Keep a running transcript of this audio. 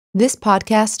This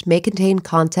podcast may contain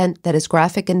content that is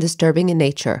graphic and disturbing in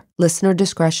nature. Listener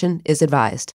discretion is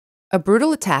advised. A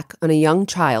brutal attack on a young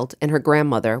child and her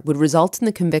grandmother would result in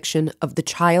the conviction of the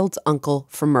child's uncle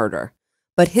for murder.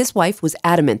 But his wife was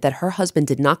adamant that her husband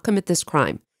did not commit this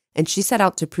crime, and she set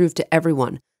out to prove to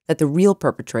everyone that the real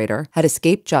perpetrator had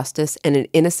escaped justice and an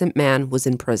innocent man was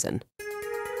in prison.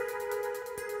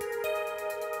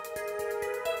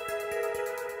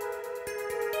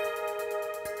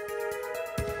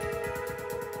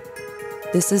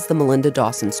 This is the Melinda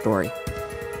Dawson story.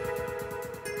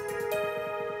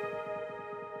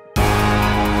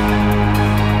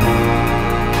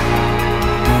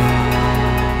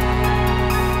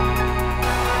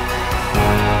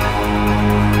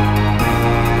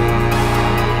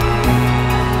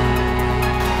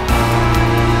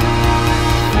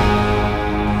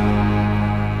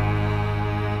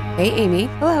 Hey, Amy.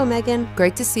 Hello, Meghan.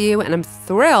 Great to see you, and I'm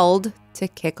thrilled to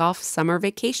kick off summer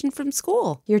vacation from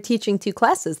school. You're teaching 2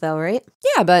 classes, though, right?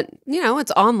 Yeah, but,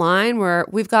 it's online where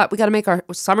we got to make our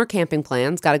summer camping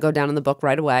plans. Got to go down in the book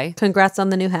right away. Congrats on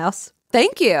the new house.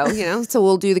 Thank you. So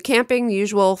we'll do the camping, the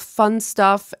usual fun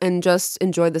stuff, and just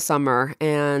enjoy the summer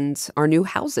and our new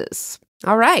houses.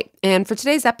 All right. And for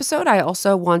today's episode, I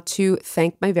also want to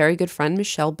thank my very good friend,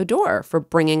 Michelle Bedore, for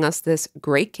bringing us this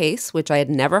great case, which I had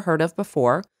never heard of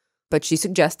before, but she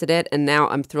suggested it, and now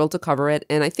I'm thrilled to cover it.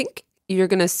 And I think you're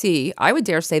going to see, I would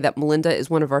dare say that Melinda is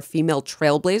one of our female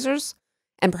trailblazers,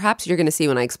 and perhaps you're going to see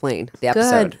when I explain the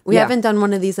episode. Good. We haven't done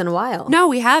one of these in a while. No,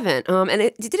 we haven't. And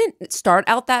it didn't start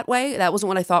out that way. That wasn't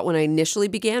what I thought when I initially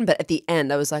began, but at the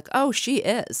end, I was like, oh, she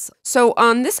is. So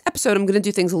on this episode, I'm going to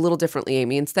do things a little differently,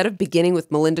 Amy. Instead of beginning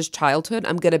with Melinda's childhood,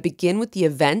 I'm going to begin with the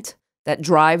event that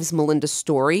drives Melinda's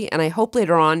story, and I hope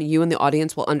later on you and the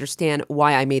audience will understand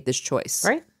why I made this choice.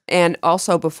 Right. And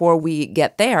also, before we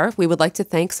get there, we would like to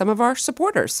thank some of our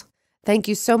supporters. Thank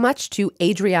you so much to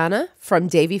Adriana from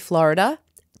Davie, Florida,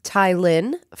 Ty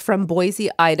Lynn from Boise,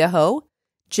 Idaho,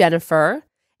 Jennifer,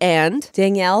 and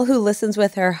Danielle, who listens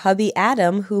with her hubby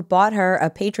Adam, who bought her a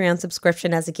Patreon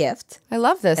subscription as a gift. I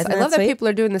love this. Isn't I love that sweet? people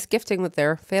are doing this gifting with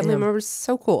their family members.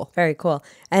 So cool. Very cool.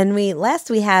 And we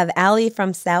have Allie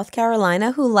from South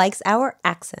Carolina, who likes our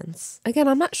accents. Again,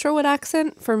 I'm not sure what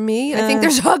accent for me. I think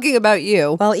they're talking about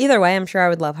you. Well, either way, I'm sure I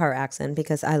would love her accent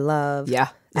because I love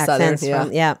accents.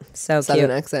 Southern, so Southern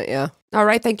cute. accent, yeah. All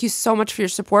right, thank you so much for your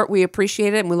support. We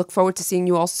appreciate it, and we look forward to seeing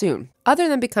you all soon. Other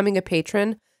than becoming a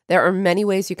patron, there are many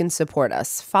ways you can support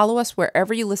us. Follow us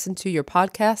wherever you listen to your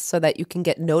podcasts so that you can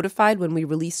get notified when we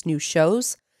release new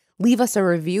shows. Leave us a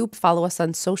review, follow us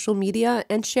on social media,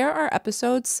 and share our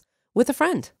episodes with a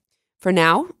friend. For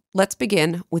now, let's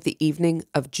begin with the evening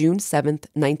of June 7th,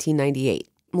 1998.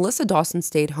 Melissa Dawson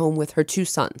stayed home with her 2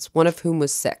 sons, one of whom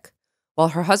was sick, while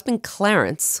her husband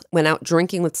Clarence went out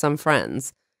drinking with some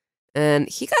friends. And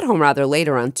he got home rather late,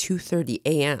 around 2:30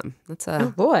 a.m.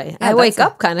 Oh, boy. I wake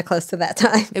up kind of close to that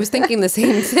time. I was thinking the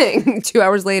same thing. 2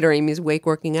 hours later, Amy's awake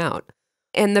working out.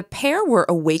 And the pair were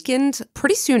awakened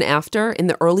pretty soon after in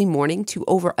the early morning to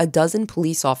over a dozen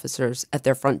police officers at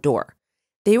their front door.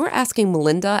 They were asking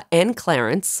Melinda and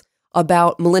Clarence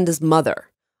about Melinda's mother,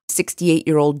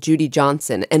 68-year-old Judy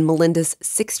Johnson, and Melinda's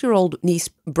 6-year-old niece,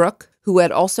 Brooke, who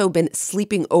had also been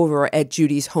sleeping over at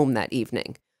Judy's home that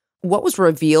evening. What was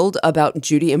revealed about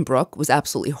Judy and Brooke was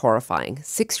absolutely horrifying.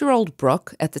 6-year-old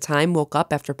Brooke at the time woke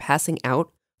up after passing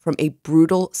out from a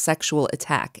brutal sexual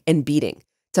attack and beating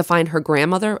to find her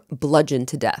grandmother bludgeoned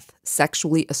to death,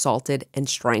 sexually assaulted, and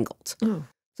strangled. Oh.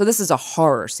 So this is a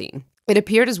horror scene. It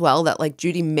appeared as well that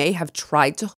Judy may have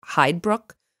tried to hide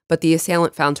Brooke, but the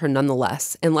assailant found her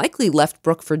nonetheless and likely left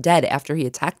Brooke for dead after he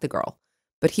attacked the girl.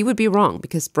 But he would be wrong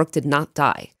because Brooke did not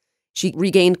die. She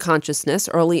regained consciousness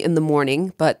early in the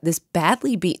morning, but this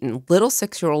badly beaten little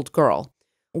 6-year-old girl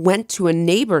went to a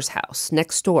neighbor's house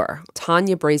next door,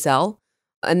 Tanya Brazel,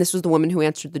 and this was the woman who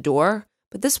answered the door.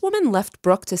 But this woman left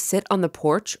Brooke to sit on the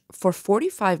porch for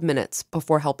 45 minutes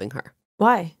before helping her.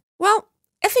 Why? Well,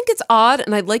 I think it's odd,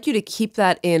 and I'd like you to keep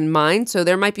that in mind. So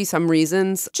there might be some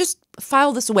reasons. Just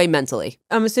file this away mentally.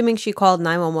 I'm assuming she called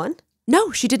 911?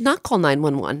 No, she did not call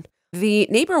 911. The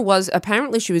neighbor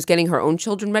apparently she was getting her own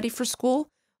children ready for school,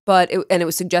 but it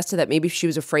was suggested that maybe she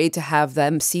was afraid to have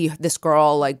them see this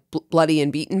girl bloody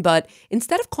and beaten. But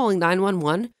instead of calling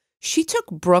 911, she took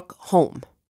Brooke home.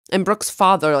 And Brooke's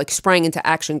father sprang into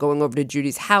action, going over to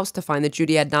Judy's house to find that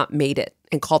Judy had not made it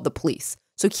and called the police.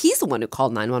 So he's the one who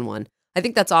called 911. I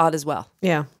think that's odd as well.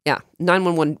 Yeah. Yeah,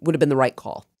 911 would have been the right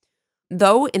call.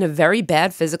 Though in a very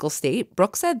bad physical state,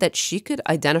 Brooke said that she could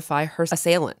identify her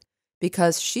assailant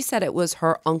because she said it was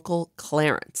her Uncle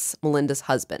Clarence, Melinda's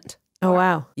husband. Oh,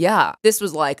 wow. Yeah, this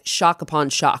was like shock upon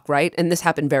shock, right? And this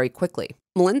happened very quickly.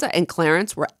 Melinda and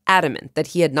Clarence were adamant that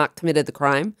he had not committed the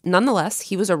crime. Nonetheless,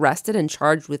 he was arrested and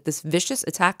charged with this vicious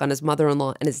attack on his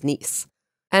mother-in-law and his niece.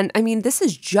 And I mean, this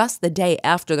is just the day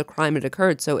after the crime had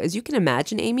occurred. So as you can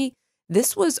imagine, Amy,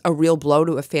 this was a real blow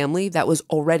to a family that was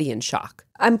already in shock.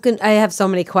 I have so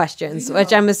many questions,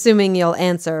 which I'm assuming you'll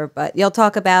answer, but you'll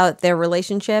talk about their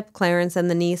relationship, Clarence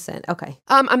and the niece, and okay.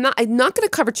 I'm not going to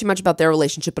cover too much about their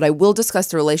relationship, but I will discuss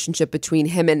the relationship between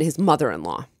him and his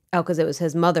mother-in-law. Oh, because it was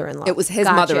his mother-in-law. It was his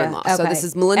Gotcha. mother-in-law. Okay. So this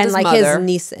is Melinda's and mother. his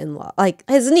niece-in-law. Like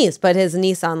his niece, but his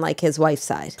niece on like his wife's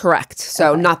side. Correct.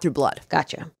 So not through blood.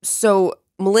 Gotcha. So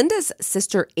Melinda's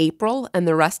sister April and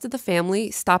the rest of the family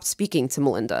stopped speaking to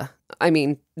Melinda. I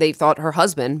mean, they thought her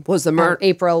husband was the murderer.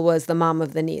 April was the mom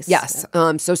of the niece. Yes.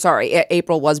 So sorry.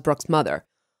 April was Brooke's mother.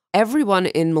 Everyone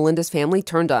in Melinda's family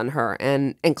turned on her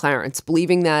and Clarence,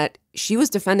 believing that she was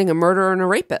defending a murderer and a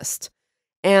rapist.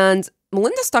 And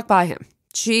Melinda stuck by him.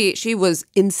 She was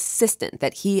insistent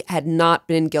that he had not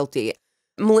been guilty.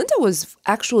 Melinda was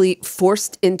actually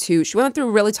she went through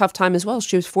a really tough time as well.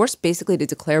 She was forced basically to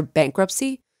declare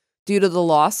bankruptcy due to the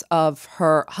loss of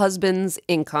her husband's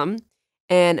income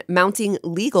and mounting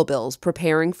legal bills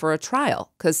preparing for a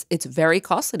trial, because it's very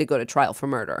costly to go to trial for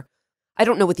murder. I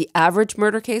don't know what the average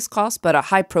murder case costs, but a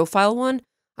high-profile one,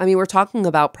 I mean, we're talking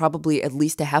about probably at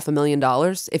least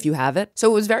 $500,000 if you have it. So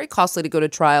it was very costly to go to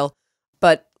trial,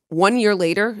 but 1 year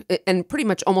later, and pretty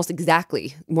much almost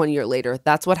exactly 1 year later,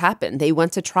 that's what happened. They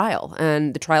went to trial,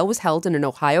 and the trial was held in an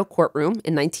Ohio courtroom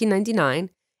in 1999,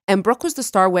 and Brooke was the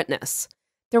star witness.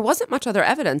 There wasn't much other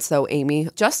evidence, though, Amy.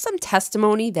 Just some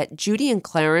testimony that Judy and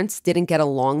Clarence didn't get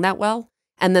along that well,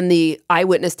 and then the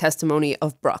eyewitness testimony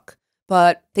of Brooke.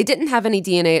 But they didn't have any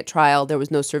DNA at trial. There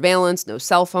was no surveillance, no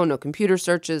cell phone, no computer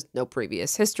searches, no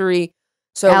previous history.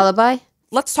 So alibi?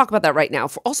 Let's talk about that right now.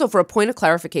 Also, for a point of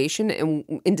clarification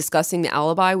in discussing the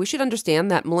alibi, we should understand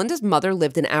that Melinda's mother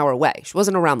lived an hour away. She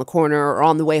wasn't around the corner or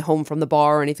on the way home from the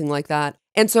bar or anything like that.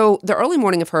 And so the early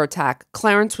morning of her attack,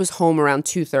 Clarence was home around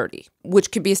 2:30,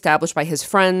 which could be established by his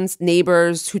friends,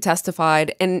 neighbors who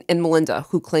testified, and Melinda,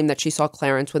 who claimed that she saw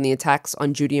Clarence when the attacks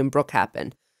on Judy and Brooke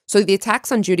happened. So the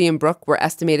attacks on Judy and Brooke were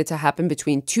estimated to happen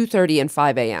between 2:30 and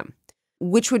 5 a.m.,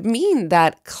 which would mean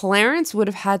that Clarence would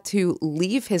have had to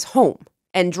leave his home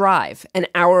and drive an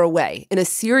hour away in a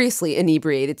seriously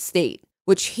inebriated state,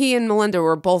 which he and Melinda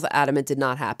were both adamant did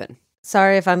not happen.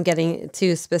 Sorry if I'm getting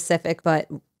too specific, but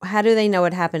how do they know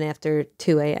what happened after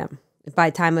 2 a.m.?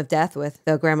 By time of death with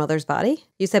the grandmother's body?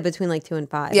 You said between like 2 and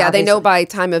 5. Yeah, obviously. they know by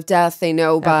time of death. They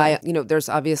know by, there's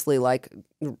obviously like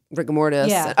rigor mortis.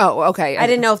 Yeah. Oh, okay. I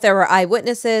didn't know if there were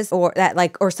eyewitnesses or that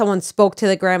or someone spoke to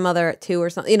the grandmother at 2 or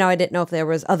something. I didn't know if there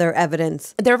was other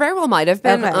evidence. There very well might have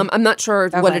been. Okay. I'm not sure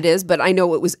what it is, but I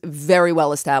know it was very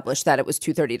well established that it was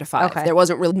 2:30 to 5. Okay. There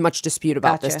wasn't really much dispute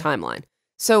about this Gotcha. timeline.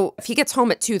 So if he gets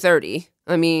home at 2:30,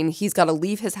 I mean, he's got to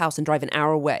leave his house and drive an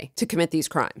hour away to commit these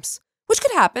crimes. Which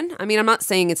could happen. I mean, I'm not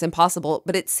saying it's impossible,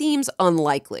 but it seems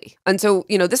unlikely. And so,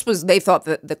 they thought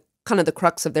that the kind of the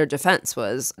crux of their defense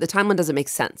was the timeline doesn't make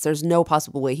sense. There's no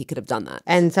possible way he could have done that.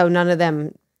 And so none of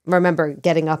them remember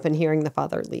getting up and hearing the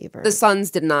father leave. The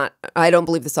sons did not. I don't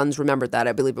believe the sons remembered that.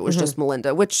 I believe it was just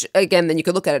Melinda, which again, then you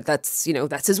could look at it. That's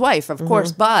his wife, of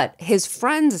course. But his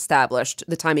friends established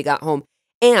the time he got home.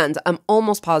 And I'm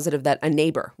almost positive that a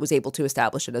neighbor was able to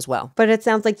establish it as well. But it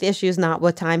sounds like the issue is not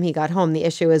what time he got home. The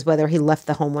issue is whether he left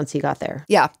the home once he got there.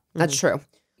 Yeah, that's true.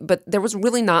 But there was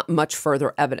really not much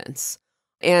further evidence.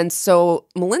 And so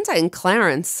Melinda and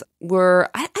Clarence were,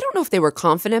 I don't know if they were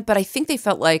confident, but I think they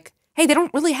felt like, hey, they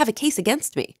don't really have a case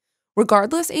against me.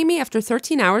 Regardless, Amy, after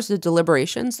 13 hours of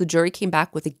deliberations, the jury came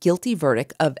back with a guilty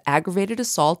verdict of aggravated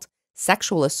assault,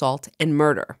 sexual assault, and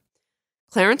murder.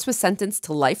 Clarence was sentenced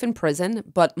to life in prison,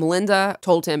 but Melinda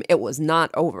told him it was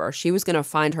not over. She was going to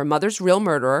find her mother's real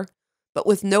murderer, but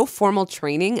with no formal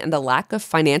training and a lack of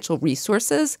financial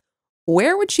resources,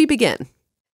 where would she begin?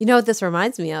 You know what this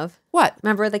reminds me of? What?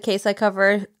 Remember the case I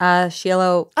covered?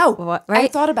 Sheila. Oh, right? I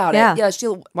thought about Yeah. it. Yeah,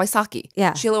 Sheila Wysocki.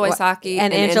 Yeah. Sheila Wysocki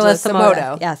and Angela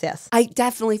Samoto. Yes. I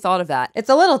definitely thought of that. It's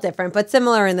a little different, but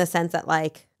similar in the sense that,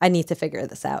 like, I need to figure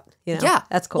this out. Yeah.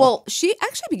 That's cool. Well, she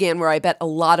actually began where I bet a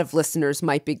lot of listeners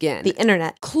might begin. The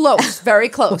internet. Close, very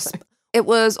close. It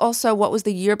was also, what was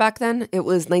the year back then? It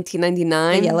was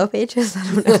 1999. The Yellow Pages? I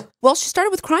don't know. Well, she started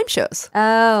with crime shows.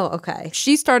 Oh, okay.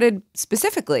 She started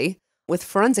specifically with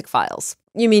forensic files.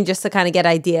 You mean just to kind of get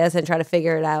ideas and try to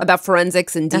figure it out? About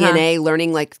forensics and DNA,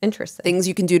 learning like Interesting. things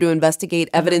you can do to investigate,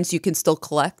 evidence you can still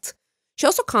collect. She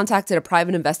also contacted a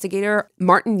private investigator,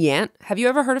 Martin Yant. Have you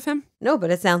ever heard of him? No, but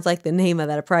it sounds like the name of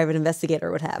that a private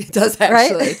investigator would have. It does,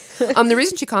 actually. Right? The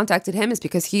reason she contacted him is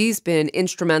because he's been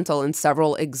instrumental in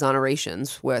several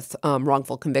exonerations with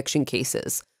wrongful conviction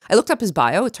cases. I looked up his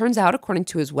bio. It turns out, according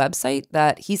to his website,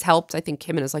 that he's helped, I think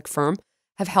him and his firm,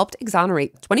 have helped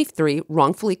exonerate 23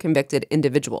 wrongfully convicted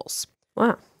individuals.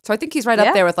 Wow. So I think he's right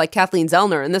up there with Kathleen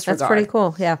Zellner in this regard. That's pretty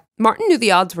cool, yeah. Martin knew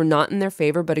the odds were not in their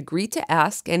favor, but agreed to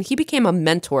ask, and he became a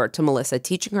mentor to Melissa,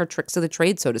 teaching her tricks of the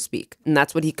trade, so to speak. And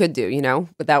that's what he could do,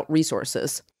 without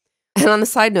resources. And on a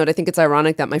side note, I think it's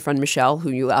ironic that my friend Michelle,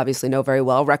 who you obviously know very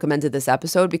well, recommended this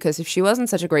episode, because if she wasn't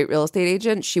such a great real estate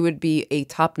agent, she would be a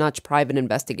top-notch private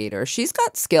investigator. She's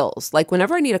got skills. Like,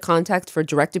 whenever I need a contact for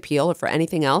direct appeal or for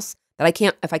anything else that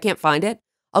if I can't find it,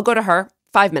 I'll go to her.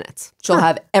 5 minutes. She'll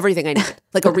have everything I need,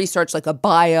 like a research, like a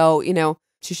bio,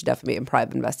 She should definitely be a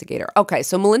private investigator. Okay,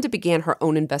 so Melinda began her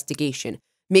own investigation,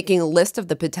 making a list of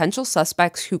the potential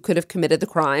suspects who could have committed the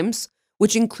crimes,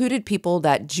 which included people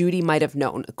that Judy might have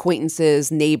known,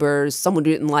 acquaintances, neighbors, someone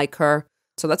who didn't like her.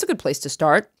 So that's a good place to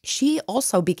start. She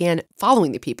also began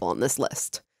following the people on this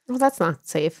list. Well, that's not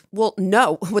safe. Well,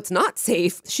 no, what's not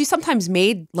safe, she sometimes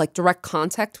made direct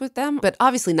contact with them, but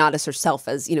obviously not as herself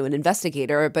as, an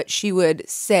investigator, but she would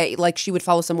say, she would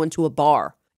follow someone to a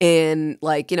bar and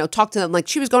talk to them like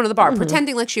she was going to the bar,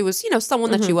 pretending like she was,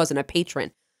 someone that she wasn't, a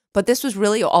patron. But this was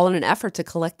really all in an effort to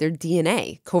collect their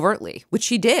DNA covertly, which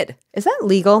she did. Is that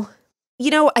legal?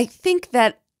 I think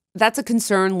that's a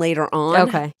concern later on.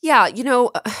 Okay. Yeah,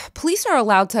 police are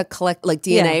allowed to collect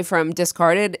DNA from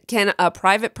discarded. Can a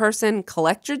private person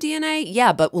collect your DNA?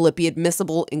 Yeah, but will it be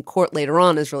admissible in court later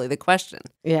on is really the question.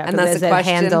 Yeah, and that's is it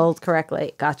question handled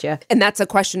correctly? Gotcha. And that's a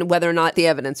question whether or not the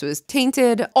evidence was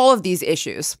tainted, all of these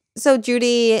issues. So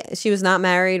Judy, she was not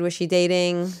married. Was she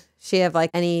dating? She have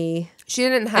She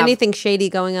didn't have anything shady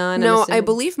going on? No, I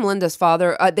believe Melinda's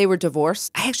father, they were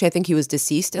divorced. I think he was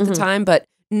deceased at the time, but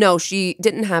no, she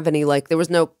didn't have any, there was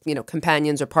no,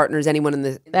 companions or partners, anyone in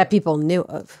the... That people knew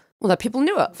of. Well, that people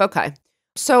knew of. Okay.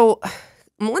 So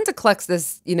Melinda collects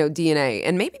this, DNA,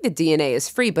 and maybe the DNA is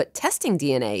free, but testing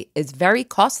DNA is very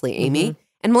costly, Amy,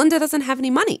 and Melinda doesn't have any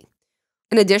money.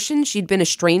 In addition, she'd been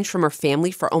estranged from her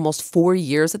family for almost 4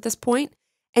 years at this point,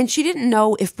 and she didn't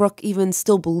know if Brooke even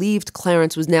still believed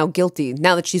Clarence was now guilty,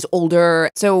 now that she's older.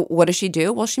 So what does she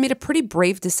do? Well, she made a pretty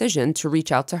brave decision to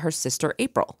reach out to her sister,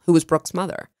 April, who was Brooke's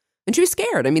mother. And she was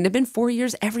scared. I mean, it'd been 4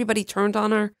 years. Everybody turned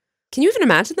on her. Can you even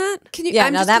imagine that? Can you? Yeah,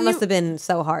 that must have been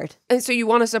so hard. And so you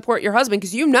want to support your husband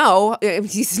because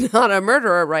he's not a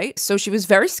murderer, right? So she was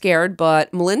very scared,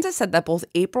 but Melinda said that both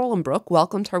April and Brooke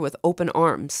welcomed her with open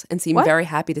arms and seemed very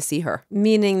happy to see her.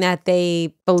 Meaning that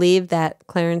they believed that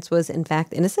Clarence was in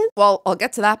fact innocent? Well, I'll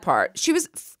get to that part. She was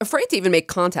afraid to even make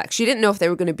contact. She didn't know if they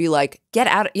were going to be get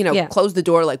out, close the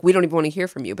door, we don't even want to hear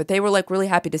from you. But they were really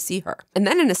happy to see her. And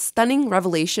then in a stunning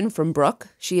revelation from Brooke,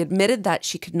 she admitted that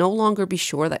she could no longer be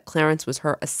sure that Clarence was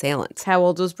her assailant. How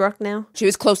old was Brooke now? She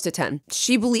was close to 10.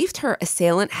 She believed her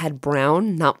assailant had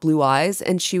brown, not blue eyes,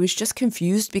 and she was just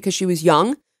confused because she was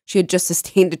young. She had just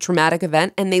sustained a traumatic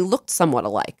event, and they looked somewhat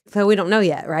alike. So we don't know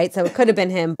yet, right? So it could have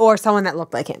been him or someone that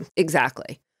looked like him.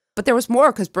 Exactly. But there was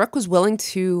more because Brooke was willing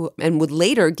to and would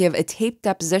later give a taped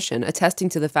deposition attesting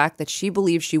to the fact that she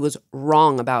believed she was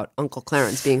wrong about Uncle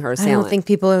Clarence being her assailant. I don't think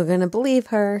people are going to believe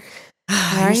her.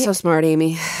 You're so smart,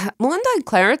 Amy. Melinda and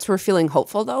Clarence were feeling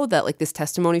hopeful, though, that this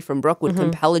testimony from Brooke would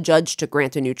compel a judge to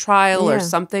grant a new trial or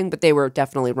something, but they were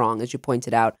definitely wrong, as you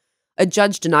pointed out. A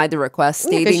judge denied the request,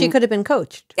 stating... because she could have been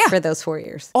coached for those 4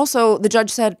 years. Also, the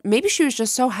judge said maybe she was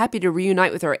just so happy to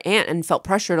reunite with her aunt and felt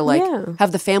pressure to,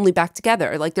 have the family back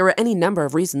together. There were any number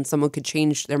of reasons someone could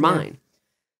change their mind.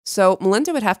 So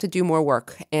Melinda would have to do more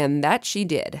work, and that she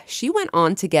did. She went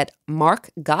on to get Mark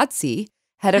Godsey,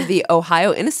 head of the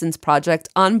Ohio Innocence Project,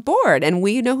 on board. And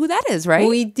we know who that is, right?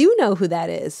 We do know who that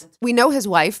is. We know his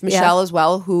wife, Michelle, as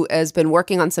well, who has been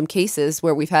working on some cases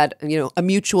where we've had, a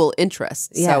mutual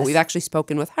interest. Yes. So we've actually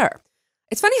spoken with her.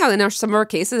 It's funny how in some of our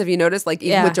cases, have you noticed,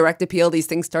 even with direct appeal, these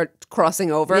things start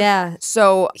crossing over? Yeah.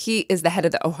 So he is the head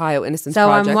of the Ohio Innocence So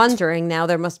Project. I'm wondering now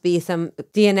there must be some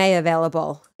DNA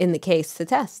available in the case to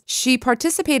test. She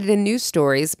participated in news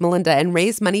stories, Melinda, and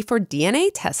raised money for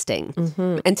DNA testing.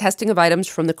 And testing of items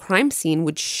from the crime scene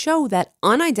would show that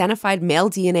unidentified male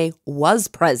DNA was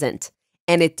present,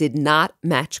 and it did not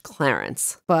match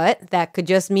Clarence. But that could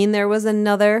just mean there was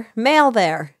another male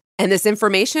there. And this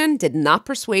information did not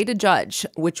persuade a judge,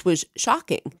 which was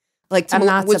shocking. I'm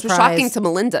not which was surprised. shocking to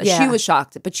Melinda. Yeah. She was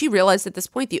shocked. But she realized at this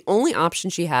point the only option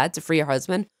she had to free her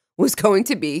husband was going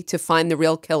to be to find the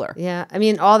real killer. Yeah. I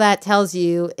mean, all that tells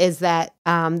you is that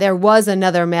there was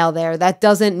another male there. That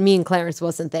doesn't mean Clarence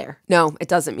wasn't there. No, it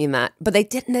doesn't mean that. But they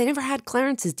never had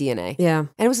Clarence's DNA. Yeah. And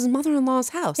it was his mother-in-law's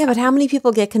house. Yeah, but how many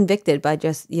people get convicted by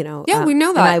just, we know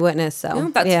that. an eyewitness? So Yeah,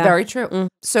 that's very true.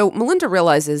 So Melinda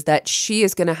realizes that she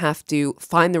is going to have to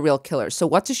find the real killer. So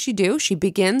what does she do? She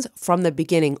begins from the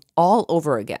beginning all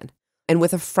over again. And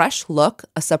with a fresh look,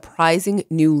 a surprising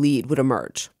new lead would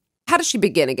emerge. How does she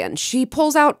begin again? She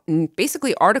pulls out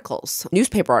basically articles,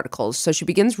 newspaper articles. So she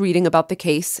begins reading about the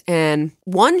case, and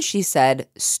one, she said,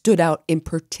 stood out in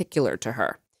particular to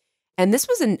her. And this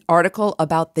was an article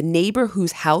about the neighbor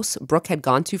whose house Brooke had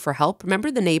gone to for help.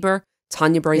 Remember the neighbor,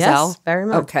 Tanya Brazel? Yes, very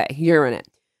much. Okay, you're in it.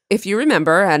 If you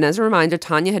remember, and as a reminder,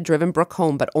 Tanya had driven Brooke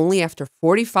home, but only after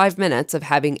 45 minutes of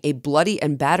having a bloody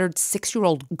and battered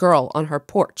 6-year-old girl on her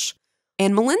porch.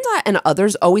 And Melinda and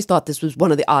others always thought this was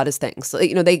one of the oddest things. So,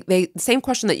 they same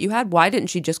question that you had, why didn't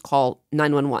she just call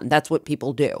 911? That's what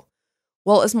people do.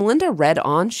 Well, as Melinda read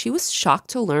on, she was shocked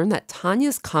to learn that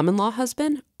Tanya's common-law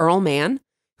husband, Earl Mann,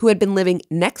 who had been living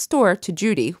next door to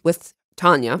Judy with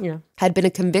Tanya, had been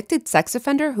a convicted sex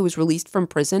offender who was released from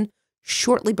prison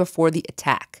shortly before the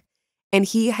attack. And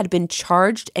he had been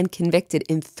charged and convicted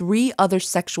in 3 other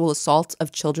sexual assaults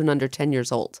of children under 10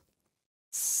 years old.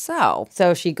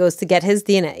 So she goes to get his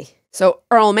DNA. So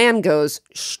Earl Mann goes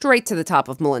straight to the top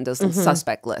of Melinda's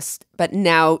suspect list. But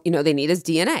now, they need his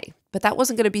DNA. But that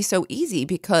wasn't going to be so easy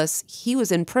because he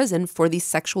was in prison for these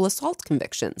sexual assault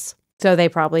convictions. So they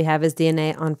probably have his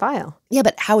DNA on file. Yeah,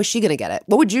 but how is she going to get it?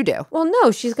 What would you do? Well,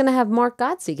 no, she's going to have Mark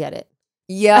Godsey get it.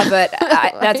 Yeah, but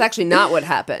that's actually not what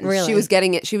happened. Really? She was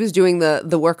getting it. She was doing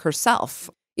the work herself.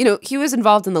 He was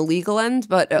involved in the legal end,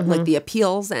 but like the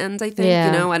appeals end, I think.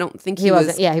 Yeah. I don't think he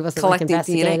wasn't. Yeah, he wasn't collecting like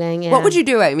investigating. DNA. Yeah. What would you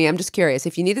do? I mean, I'm just curious.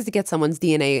 If you needed to get someone's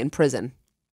DNA in prison.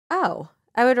 Oh,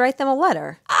 I would write them a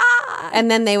letter.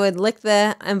 And then they would lick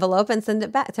the envelope and send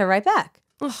it back to write back.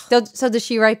 So does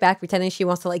she write back pretending she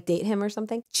wants to date him or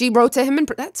something? She wrote to him and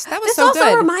that was this so good. This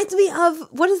also reminds me of,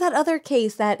 what is that other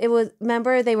case that it was,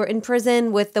 remember they were in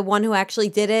prison with the one who actually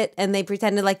did it and they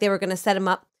pretended like they were going to set him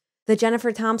up? The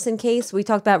Jennifer Thompson case, we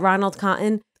talked about Ronald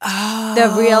Cotton.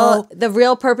 Oh. The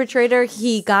real perpetrator,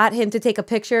 he got him to take a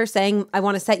picture saying, I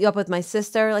want to set you up with my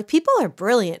sister. People are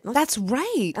brilliant. That's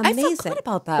right. Amazing. I forgot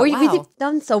about that. We've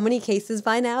done so many cases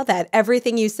by now that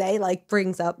everything you say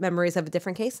brings up memories of a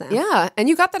different case now. Yeah, and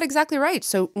you got that exactly right.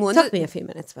 So Melinda, it took me a few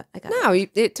minutes, but I got it.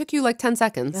 No, it took you 10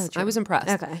 seconds. I was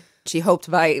impressed. Okay. She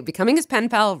hoped by becoming his pen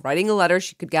pal, writing a letter,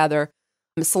 she could gather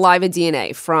saliva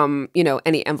DNA from,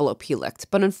 any envelope he licked.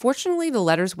 But unfortunately, the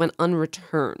letters went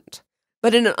unreturned.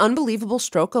 But in an unbelievable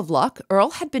stroke of luck, Earl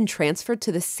had been transferred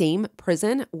to the same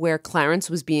prison where Clarence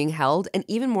was being held, and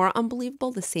even more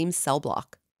unbelievable, the same cell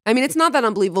block. I mean, it's not that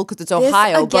unbelievable because it's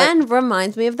Ohio. This, again,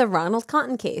 reminds me of the Ronald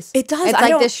Cotton case. It does.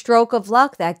 It's this stroke of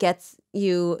luck that gets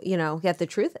you, get the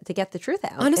truth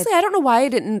out. Honestly, I don't know why I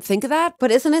didn't think of that.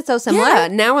 But isn't it so similar? Yeah,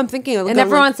 now I'm thinking of it. And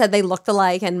everyone said they looked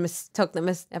alike and mistook them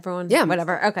as everyone. Yeah.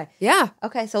 Whatever. Okay. Yeah.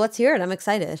 Okay, so let's hear it. I'm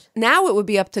excited. Now it would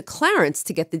be up to Clarence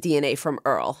to get the DNA from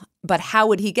Earl. But how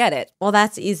would he get it? Well,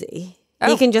 that's easy. Oh.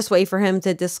 He can just wait for him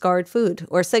to discard food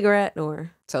or cigarette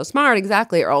or... So smart,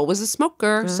 exactly. Earl was a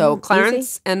smoker. So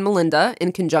Clarence and Melinda,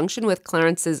 in conjunction with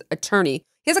Clarence's attorney,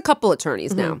 he has a couple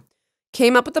attorneys now,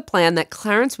 came up with a plan that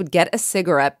Clarence would get a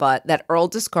cigarette butt that Earl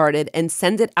discarded and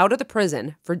send it out of the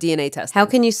prison for DNA testing. How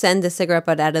can you send a cigarette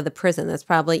butt out of the prison? That's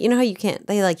probably, how you can't,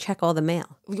 they check all the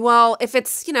mail. Well, if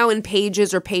it's, in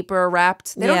pages or paper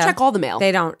wrapped, they don't check all the mail.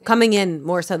 They don't. Coming in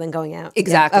more so than going out.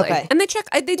 Exactly. Yeah. Okay. And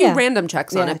they do random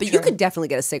checks on it, but you could definitely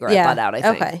get a cigarette butt out, I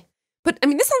think. Okay. But, I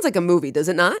mean, this sounds like a movie, does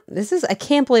it not? I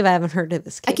can't believe I haven't heard of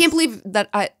this case. I can't believe that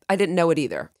I didn't know it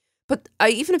either. But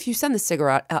even if you send the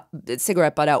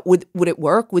cigarette butt out, would it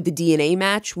work? Would the DNA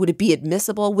match? Would it be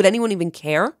admissible? Would anyone even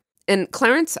care? And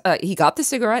Clarence, he got the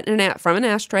cigarette from an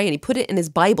ashtray and he put it in his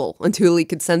Bible until he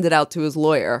could send it out to his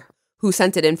lawyer, who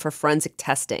sent it in for forensic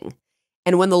testing.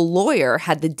 And when the lawyer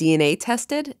had the DNA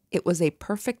tested, it was a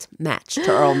perfect match to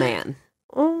Earl Mann.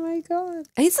 Oh, my God.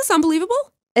 Is this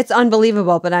unbelievable? It's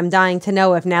unbelievable, but I'm dying to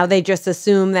know if now they just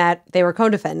assume that they were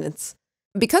co-defendants.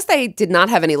 Because they did not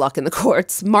have any luck in the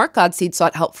courts, Mark Godsey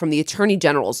sought help from the Attorney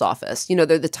General's office. They're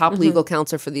the top legal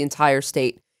counsel for the entire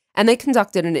state. And they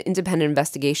conducted an independent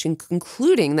investigation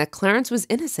concluding that Clarence was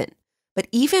innocent. But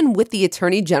even with the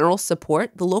Attorney General's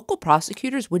support, the local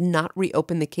prosecutors would not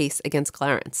reopen the case against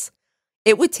Clarence.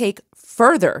 It would take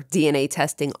further DNA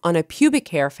testing on a pubic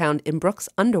hair found in Brooke's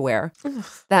underwear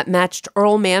that matched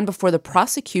Earl Mann before the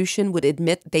prosecution would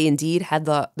admit they indeed had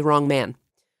the wrong man.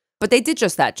 But they did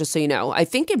just that, just so you know. I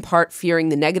think in part fearing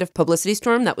the negative publicity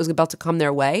storm that was about to come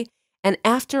their way. And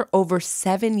after over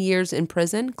 7 years in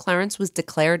prison, Clarence was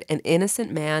declared an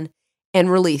innocent man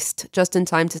and released just in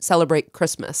time to celebrate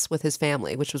Christmas with his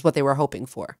family, which was what they were hoping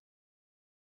for.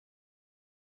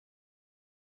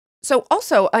 So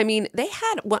also, I mean, they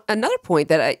had another point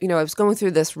that I was going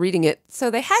through this, reading it. So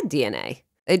they had DNA.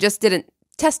 They just didn't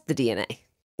test the DNA,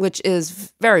 which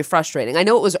is very frustrating. I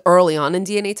know it was early on in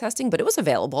DNA testing, but it was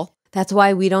available. That's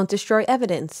why we don't destroy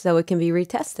evidence, so it can be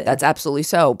retested. That's absolutely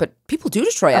so. But people do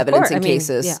destroy evidence in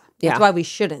cases. Yeah. That's why we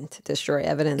shouldn't destroy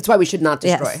evidence. It's why we should not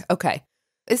destroy. Yes. Okay.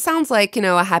 It sounds like,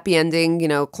 a happy ending.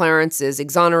 Clarence is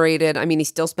exonerated. I mean, he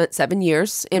still spent 7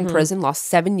 years in prison, lost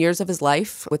 7 years of his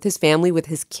life with his family, with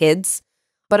his kids.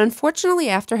 But unfortunately,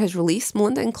 after his release,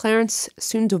 Melinda and Clarence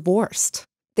soon divorced.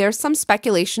 There's some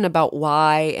speculation about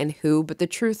why and who, but the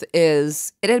truth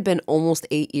is it had been almost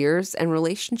 8 years and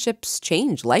relationships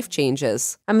change, life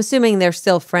changes. I'm assuming they're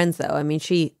still friends, though. I mean,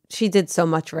 she did so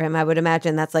much for him. I would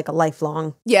imagine that's like a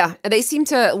lifelong. Yeah, they seem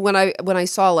to, when I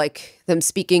saw like them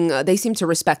speaking, they seem to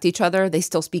respect each other. They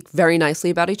still speak very nicely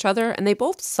about each other, and they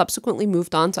both subsequently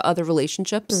moved on to other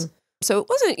relationships. So it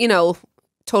wasn't,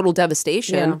 total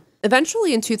devastation. Yeah.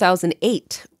 Eventually in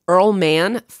 2008, Earl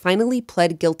Mann finally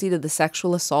pled guilty to the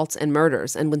sexual assaults and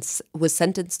murders and was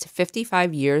sentenced to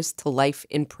 55 years to life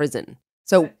in prison.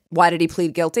 So why did he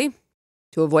plead guilty?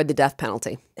 To avoid the death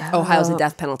penalty. Ohio's a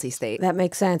death penalty state. That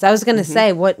makes sense. I was going to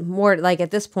say, what more, like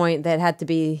at this point, that had to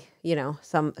be,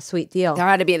 some sweet deal. There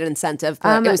had to be an incentive,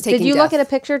 but it was taking Did you death. look at a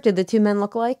picture? Did the two men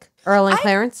look alike? Earl and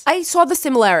Clarence? I saw the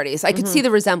similarities. I could see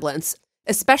the resemblance.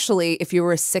 Especially if you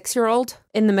were a 6-year-old.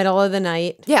 In the middle of the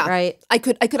night. Yeah. Right. I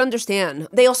could understand.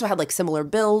 They also had like similar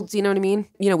builds, you know what I mean?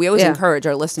 We always encourage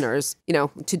our listeners,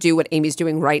 to do what Amy's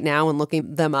doing right now and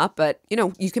looking them up. But,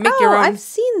 you can make your own. I've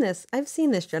seen this. I've seen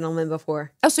this gentleman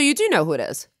before. Oh, so you do know who it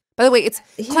is. By the way, it's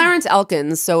Clarence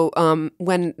Elkins. So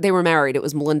when they were married, it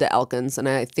was Melinda Elkins. And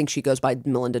I think she goes by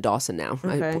Melinda Dawson now.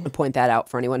 Okay. I point that out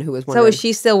for anyone who was wondering. So is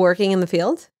she still working in the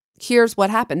field? Here's what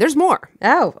happened. There's more.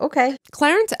 Oh, okay.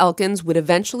 Clarence Elkins would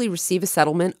eventually receive a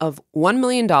settlement of $1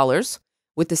 million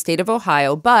with the state of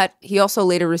Ohio, but he also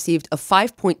later received a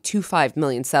 $5.25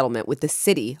 million settlement with the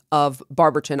city of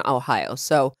Barberton, Ohio.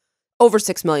 So over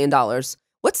 $6 million.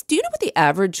 Do you know what the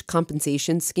average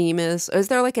compensation scheme is? Is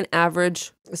there like an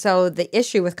average? So the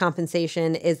issue with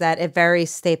compensation is that it varies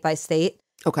state by state.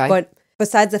 Okay. But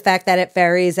besides the fact that it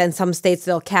varies, and some states,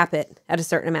 they'll cap it at a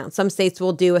certain amount. Some states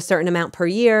will do a certain amount per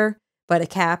year, but a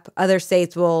cap. Other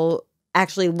states will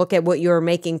actually look at what you were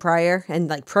making prior and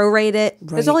like prorate it.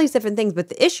 Right. There's all these different things, but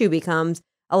the issue becomes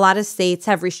a lot of states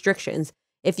have restrictions.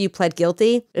 If you pled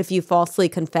guilty, if you falsely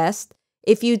confessed,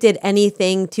 if you did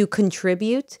anything to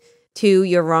contribute to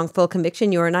your wrongful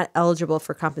conviction, you are not eligible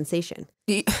for compensation.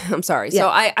 I'm sorry. Yeah. So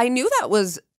I knew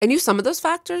I knew some of those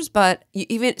factors, but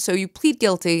you plead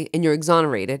guilty and you're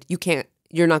exonerated.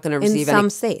 You're not going to receive in some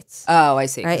states. Oh, I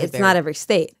see. Right? It's not every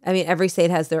state. I mean, every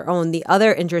state has their own. The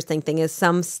other interesting thing is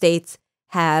some states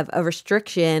have a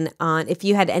restriction on if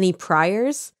you had any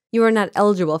priors, you are not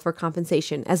eligible for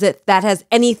compensation, as if that has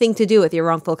anything to do with your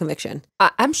wrongful conviction.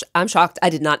 I'm shocked. I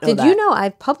did not know that. Did you know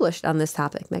I've published on this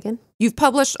topic, Megan? You've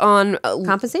published on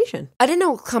compensation. I didn't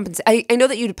know I know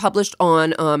that you'd published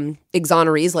on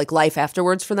exonerees, like life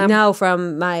afterwards for them. No,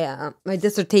 from my my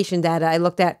dissertation data, I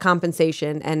looked at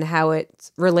compensation and how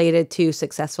it's related to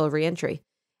successful reentry.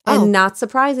 And not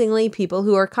surprisingly, people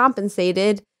who are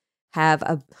compensated have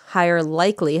a higher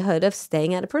likelihood of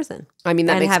staying out of prison. I mean,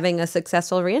 having a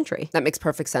successful reentry. That makes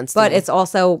perfect sense. But it's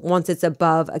also once it's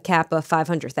above a cap of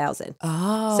 $500,000.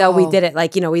 Oh, so we did it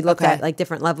like we looked at like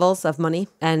different levels of money,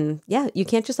 and you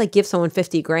can't just like give someone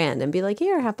 $50,000 and be like,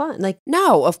 here, have fun. Like,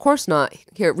 no, of course not.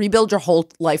 Here, rebuild your whole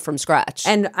life from scratch.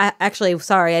 And I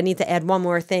need to add one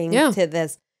more thing to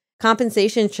this.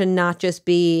 Compensation should not just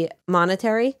be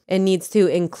monetary. It needs to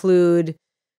include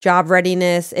job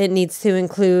readiness. It needs to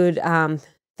include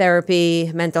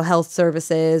therapy, mental health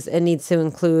services. It needs to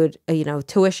include,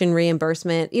 tuition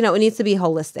reimbursement. It needs to be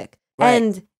holistic. Right.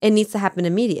 And it needs to happen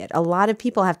immediate. A lot of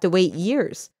people have to wait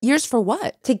years. Years for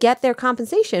what? To get their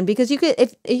compensation. Because you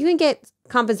can get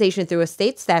compensation through a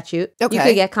state statute. Okay. You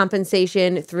could get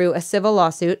compensation through a civil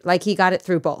lawsuit. Like he got it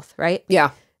through both, right?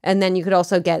 Yeah. And then you could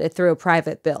also get it through a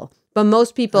private bill. But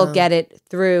most people get it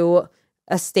through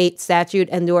a state statute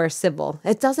and or civil.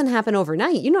 It doesn't happen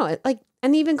overnight.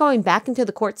 And even going back into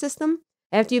the court system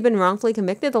after you've been wrongfully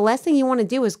convicted, the last thing you want to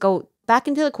do is go back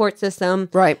into the court system,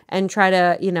 right, and try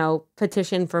to,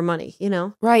 petition for money,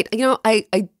 Right.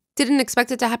 I didn't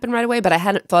expect it to happen right away, but I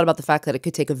hadn't thought about the fact that it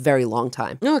could take a very long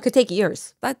time. No, it could take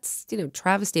years. That's,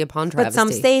 travesty upon travesty. But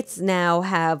some states now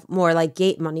have more like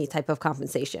gate money type of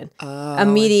compensation.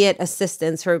 Immediate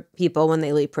assistance for people when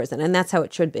they leave prison. And that's how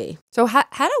it should be. So how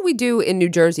do we do in New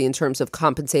Jersey in terms of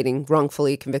compensating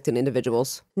wrongfully convicted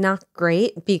individuals? Not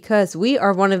great, because we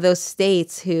are one of those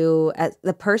states who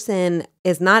the person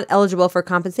is not eligible for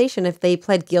compensation if they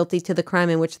pled guilty to the crime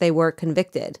in which they were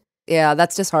convicted. Yeah,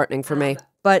 that's disheartening for me.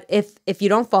 But if you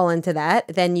don't fall into that,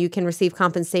 then you can receive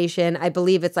compensation. I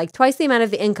believe it's like twice the amount of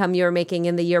the income you were making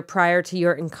in the year prior to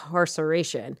your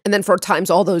incarceration. And then for times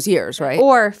all those years, right?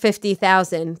 Or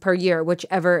 $50,000 per year,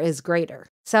 whichever is greater.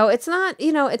 So it's not,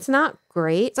 it's not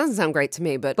great. It doesn't sound great to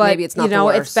me, but maybe it's not the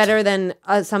worst. It's better than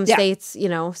some states,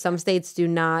 some states do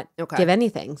not give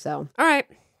anything. So. All right.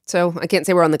 So I can't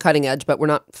say we're on the cutting edge, but we're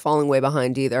not falling way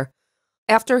behind either.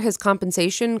 After his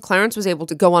compensation, Clarence was able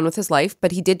to go on with his life,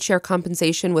 but he did share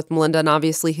compensation with Melinda and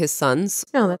obviously his sons.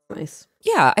 Oh, that's nice.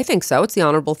 Yeah, I think so. It's the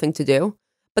honorable thing to do.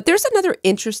 But there's another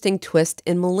interesting twist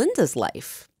in Melinda's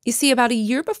life. You see, about a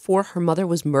year before her mother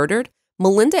was murdered,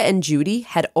 Melinda and Judy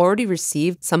had already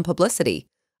received some publicity,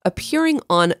 appearing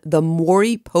on The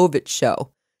Maury Povich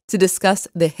Show to discuss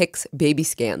the Hicks baby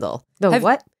scandal.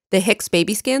 What? The Hicks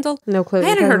baby scandal? No clue. I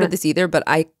hadn't heard of this either, but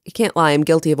I can't lie. I'm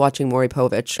guilty of watching Maury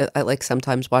Povich. I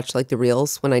sometimes watch the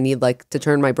reels when I need to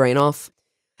turn my brain off.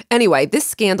 Anyway, this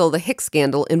scandal, the Hicks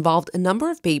scandal, involved a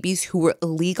number of babies who were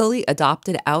illegally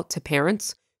adopted out to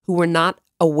parents who were not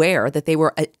aware that they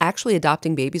were actually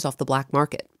adopting babies off the black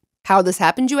market. How this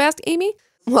happened, you asked, Amy?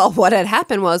 Well, what had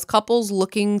happened was couples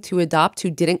looking to adopt who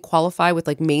didn't qualify with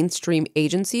mainstream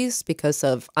agencies because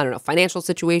of, financial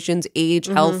situations, age,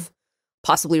 health,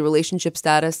 possibly relationship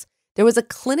status. There was a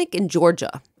clinic in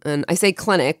Georgia, and I say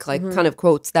clinic, kind of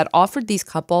quotes, that offered these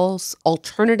couples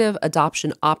alternative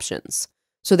adoption options.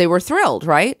 So they were thrilled,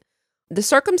 right? The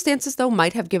circumstances, though,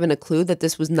 might have given a clue that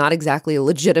this was not exactly a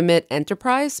legitimate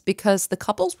enterprise because the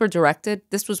couples were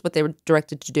this was what they were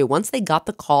directed to do. Once they got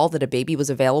the call that a baby was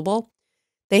available,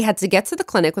 they had to get to the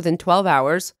clinic within 12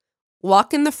 hours,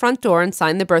 walk in the front door and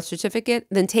sign the birth certificate,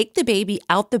 then take the baby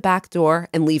out the back door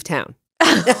and leave town.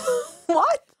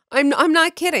 What? I'm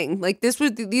not kidding. These were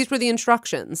the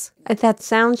instructions. That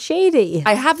sounds shady.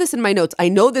 I have this in my notes. I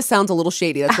know this sounds a little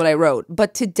shady. That's what I wrote.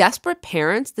 But to desperate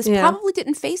parents, this probably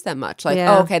didn't faze them much.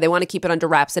 Oh, okay, they want to keep it under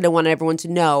wraps. They don't want everyone to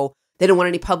know. They don't want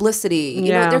any publicity.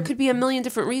 You know, there could be a million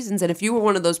different reasons. And if you were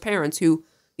one of those parents who,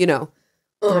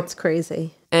 That's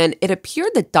crazy. And it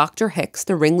appeared that Dr. Hicks,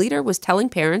 the ringleader, was telling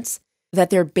parents that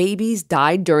their babies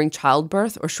died during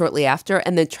childbirth or shortly after,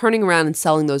 and then turning around and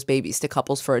selling those babies to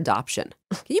couples for adoption.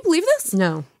 Can you believe this?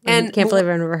 No. And can't believe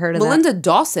I've never heard of Melinda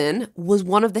Dawson was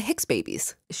one of the Hicks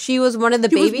babies. She was one of the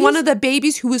babies? She was one of the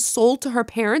babies who was sold to her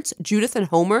parents, Judith and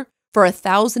Homer, for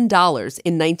 $1,000 in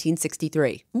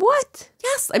 1963. What?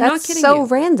 Yes, I'm not kidding you. That's so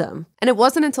random. And it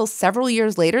wasn't until several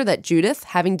years later that Judith,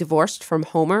 having divorced from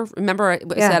Homer, remember I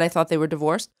said I thought they were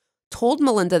divorced, told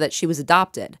Melinda that she was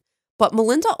adopted. But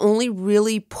Melinda only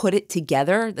really put it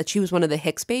together that she was one of the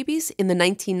Hicks babies in the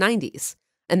 1990s.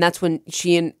 And that's when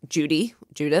she and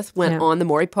Judith, went on the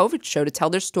Maury Povich Show to tell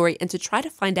their story and to try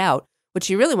to find out. What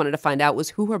she really wanted to find out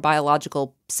was who her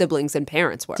biological siblings and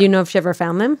parents were. Do you know if she ever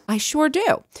found them? I sure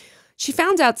do.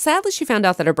 Sadly, she found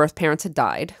out that her birth parents had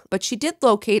died, but she did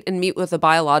locate and meet with a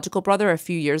biological brother a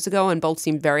few years ago, and both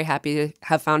seemed very happy to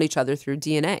have found each other through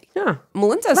DNA. Yeah.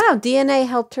 Melinda's... Wow, DNA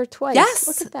helped her twice. Yes.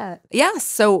 Look at that. Yes.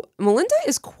 So Melinda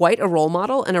is quite a role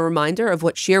model and a reminder of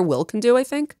what sheer will can do, I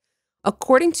think.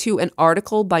 According to an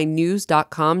article by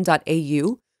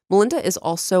news.com.au, Melinda is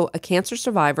also a cancer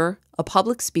survivor, a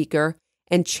public speaker,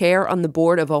 and chair on the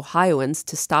board of Ohioans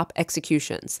to Stop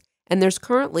Executions. And there's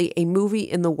currently a movie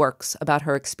in the works about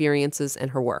her experiences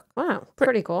and her work. Wow,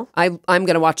 pretty cool. I'm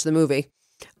going to watch the movie.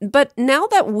 But now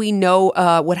that we know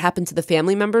what happened to the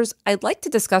family members, I'd like to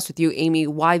discuss with you, Amy,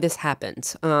 why this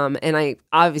happened. And I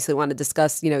obviously want to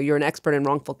discuss, you're an expert in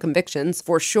wrongful convictions,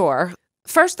 for sure.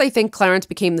 First, I think Clarence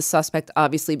became the suspect,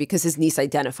 obviously, because his niece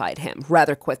identified him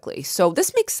rather quickly. So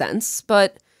this makes sense,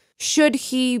 but should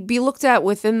he be looked at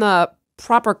within the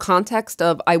proper context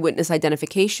of eyewitness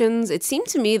identifications? It seemed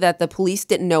to me that the police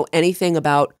didn't know anything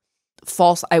about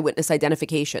false eyewitness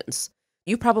identifications.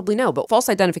 You probably know, but false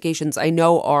identifications I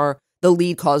know are the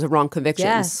lead cause of wrong convictions.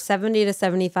 Yes, 70 to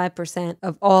 75%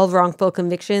 of all wrongful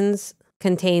convictions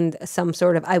contained some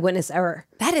sort of eyewitness error.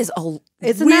 That is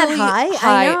Isn't really that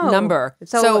high number.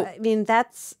 So,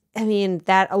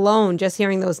 that alone, just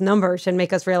hearing those numbers should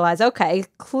make us realize, okay,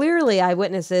 clearly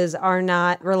eyewitnesses are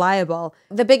not reliable.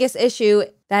 The biggest issue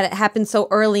that happened so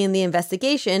early in the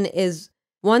investigation is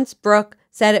once Brooke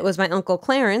said it was my Uncle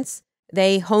Clarence,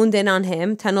 They honed in on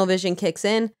him. Tunnel vision kicks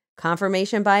in.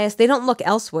 Confirmation bias. They don't look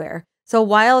elsewhere. So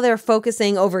while they're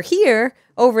focusing over here,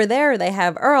 over there, they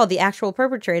have Earl, the actual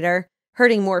perpetrator,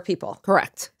 hurting more people.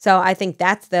 Correct. So I think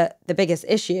that's the biggest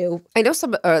issue. I know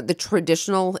some the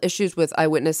traditional issues with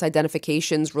eyewitness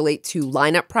identifications relate to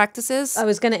lineup practices. I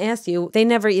was going to ask you, they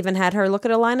never even had her look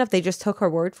at a lineup. They just took her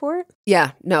word for it?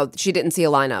 Yeah, no, she didn't see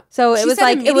a lineup. So it was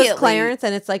like, it was Clarence,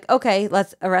 and it's like, okay,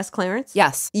 let's arrest Clarence.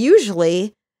 Yes.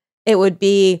 Usually it would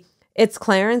be, it's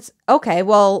Clarence. Okay,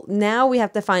 well, now we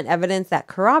have to find evidence that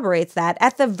corroborates that.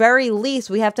 At the very least,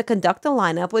 we have to conduct a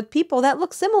lineup with people that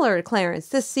look similar to Clarence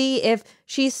to see if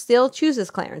she still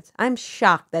chooses Clarence. I'm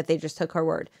shocked that they just took her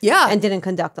word. Yeah. And didn't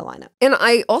conduct a lineup. And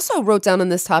I also wrote down on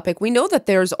this topic, we know that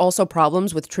there's also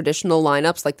problems with traditional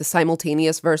lineups, like the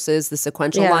simultaneous versus the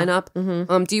sequential lineup.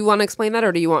 Mm-hmm. Do you want to explain that,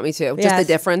 or do you want me to? Just the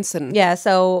difference? Yeah,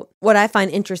 so what I find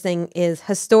interesting is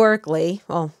historically,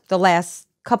 well, the last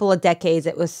couple of decades,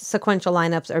 it was sequential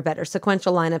lineups are better.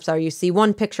 Sequential lineups are you see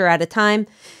one picture at a time.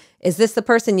 Is this the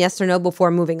person? Yes or no before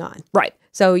moving on. Right.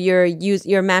 So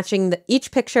you're matching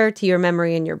each picture to your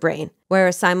memory in your brain.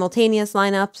 Whereas simultaneous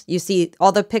lineups, you see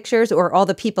all the pictures or all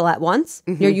the people at once.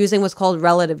 Mm-hmm. You're using what's called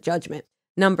relative judgment.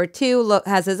 Number 2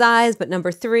 has his eyes, but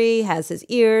number 3 has his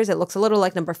ears. It looks a little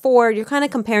like number 4. You're kind of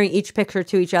comparing each picture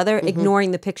to each other, ignoring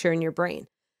the picture in your brain.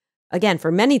 Again,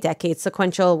 for many decades,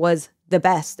 sequential was the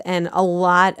best. And a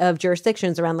lot of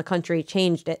jurisdictions around the country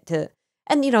changed it to,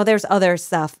 and, there's other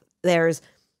stuff. There's,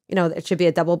 it should be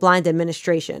a double-blind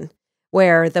administration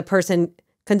where the person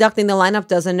conducting the lineup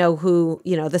doesn't know who,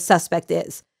 the suspect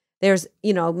is. There's,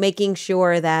 making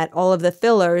sure that all of the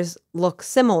fillers look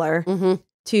similar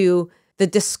to the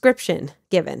description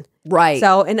given. Right.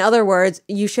 So in other words,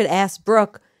 you should ask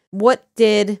Brooke, what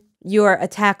did your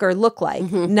attacker look like?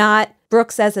 Not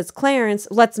Brooke says it's Clarence.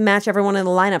 Let's match everyone in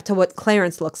the lineup to what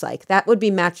Clarence looks like. That would be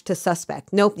matched to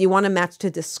suspect. Nope, you want to match to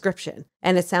description.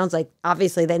 And it sounds like,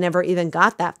 obviously, they never even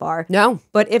got that far. No.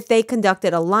 But if they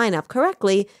conducted a lineup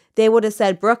correctly, they would have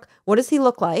said, Brooke, what does he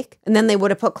look like? And then they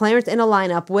would have put Clarence in a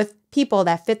lineup with people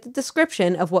that fit the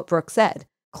description of what Brooke said.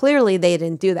 Clearly, they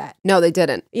didn't do that. No, they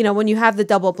didn't. When you have the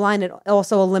double blind, it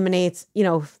also eliminates,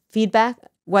 feedback,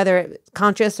 whether it's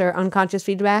conscious or unconscious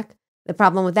feedback. The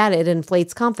problem with that, it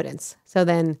inflates confidence. So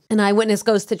then an eyewitness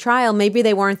goes to trial. Maybe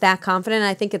they weren't that confident.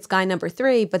 I think it's guy number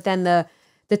 3, but then the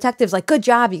detective's like, good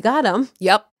job, you got him.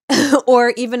 Yep.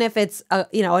 Or even if it's, a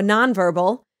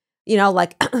nonverbal,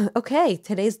 like, okay,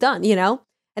 today's done,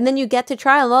 And then you get to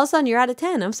trial and all of a sudden you're out of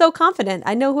 10. I'm so confident.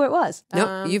 I know who it was.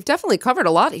 No, you've definitely covered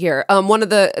a lot here.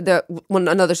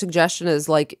 Another suggestion is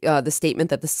like the statement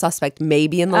that the suspect may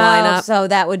be in the lineup. So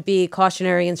that would be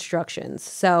cautionary instructions.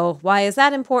 So why is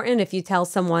that important? If you tell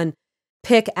someone,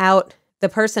 pick out the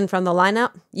person from the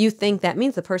lineup, you think that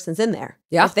means the person's in there.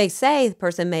 Yeah. If they say the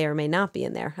person may or may not be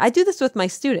in there. I do this with my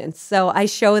students. So I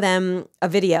show them a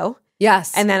video.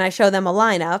 Yes. And then I show them a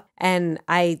lineup, and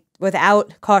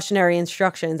without cautionary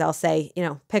instructions, I'll say,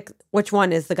 pick which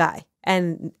one is the guy.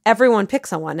 And everyone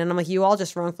picks someone. And I'm like, you all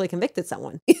just wrongfully convicted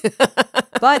someone.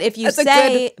 But if you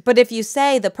say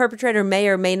the perpetrator may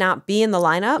or may not be in the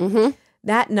lineup,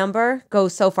 that number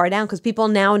goes so far down because people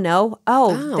now know,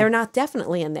 they're not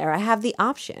definitely in there. I have the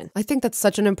option. I think that's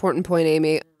such an important point,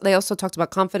 Amy. They also talked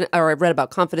about I read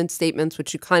about confidence statements,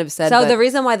 which you kind of said. So the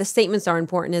reason why the statements are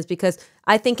important is because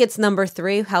I think it's number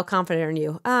 3. How confident are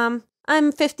you?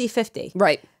 I'm 50-50.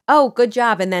 Right. Oh, good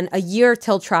job. And then a year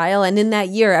till trial. And in that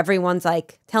year, everyone's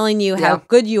like telling you how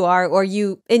good you are, or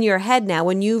you in your head now,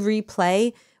 when you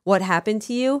replay what happened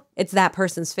to you, it's that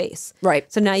person's face.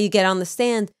 Right. So now you get on the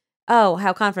stand. Oh,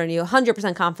 how confident are you?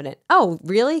 100% confident. Oh,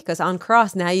 really? Because on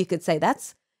cross, now you could say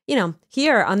that's,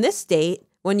 here on this date,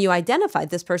 when you identified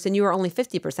this person, you were only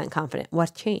 50% confident.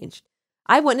 What changed?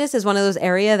 Eyewitness is one of those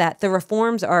areas that the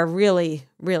reforms are really,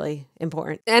 really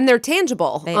important. And they're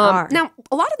tangible. They are. Now,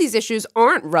 a lot of these issues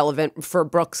aren't relevant for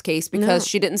Brooke's case because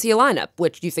she didn't see a lineup,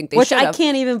 which you think they should have. Which I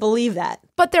can't even believe that.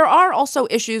 But there are also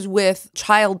issues with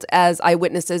child as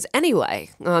eyewitnesses anyway.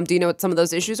 Do you know what some of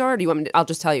those issues are? Or do you want me to, I'll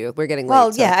just tell you. We're getting late.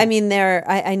 Well, yeah. I mean,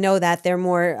 I know that they're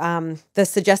more, the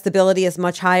suggestibility is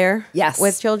much higher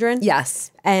with children.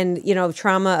 Yes. And,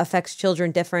 trauma affects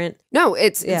children different. No,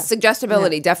 it's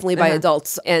suggestibility, definitely by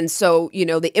adults. And so,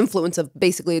 the influence of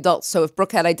basically adults. So if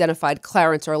Brooke had identified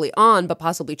Clarence early on, but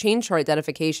possibly changed her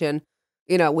identification,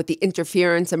 with the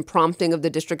interference and prompting of the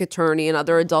district attorney and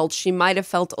other adults, she might have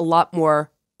felt a lot more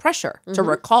pressure to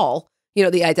recall,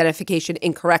 the identification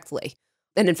incorrectly.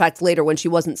 And in fact, later when she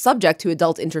wasn't subject to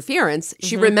adult interference,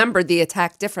 she remembered the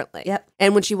attack differently. Yep.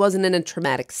 And when she wasn't in a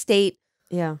traumatic state,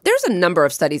 Yeah. There's a number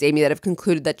of studies, Amy, that have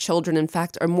concluded that children, in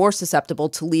fact, are more susceptible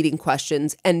to leading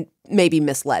questions and maybe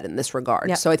misled in this regard.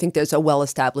 Yep. So I think there's a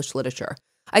well-established literature.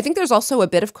 I think there's also a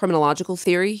bit of criminological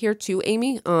theory here too,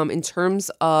 Amy, in terms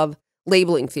of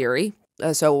labeling theory.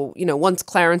 So, once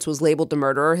Clarence was labeled the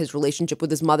murderer, his relationship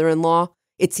with his mother-in-law,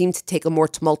 it seemed to take a more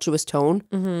tumultuous tone.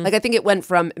 Mm-hmm. Like, I think it went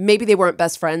from maybe they weren't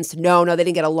best friends to no, they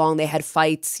didn't get along, they had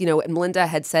fights, and Melinda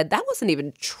had said that wasn't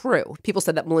even true. People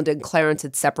said that Melinda and Clarence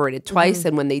had separated twice,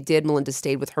 and when they did, Melinda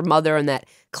stayed with her mother, and that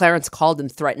Clarence called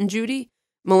and threatened Judy.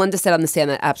 Melinda said on the stand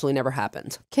that absolutely never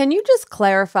happened. Can you just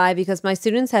clarify, because my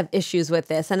students have issues with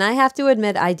this, and I have to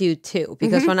admit I do too,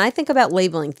 because when I think about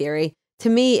labeling theory, to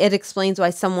me it explains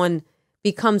why someone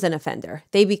becomes an offender.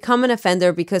 They become an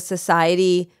offender because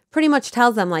society pretty much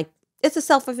tells them, like, it's a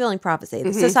self-fulfilling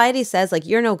prophecy. Society says, like,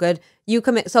 you're no good. You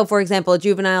commit. So, for example, a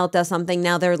juvenile does something.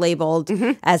 Now they're labeled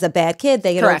as a bad kid.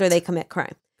 They get older, they commit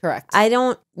crime. Correct. I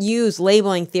don't use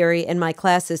labeling theory in my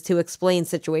classes to explain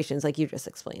situations like you just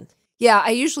explained. Yeah,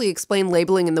 I usually explain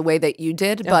labeling in the way that you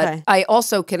did, but I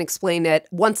also can explain that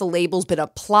once a label's been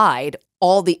applied,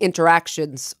 all the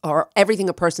interactions or everything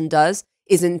a person does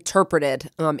is interpreted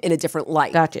in a different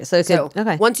light. Gotcha. So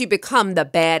once you become the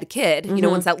bad kid,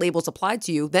 once that label's applied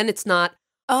to you, then it's not,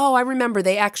 oh, I remember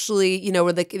they actually,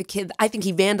 or the kid, I think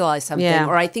he vandalized something,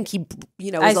 or I think he,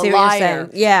 was a liar.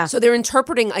 Yeah. So they're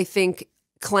interpreting, I think,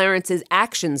 Clarence's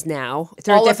actions now,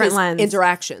 through all a different of his lens.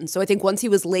 Interactions. So I think once he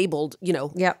was labeled,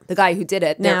 the guy who did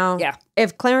it. Now,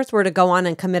 if Clarence were to go on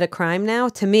and commit a crime now,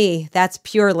 to me, that's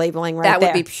pure labeling right there.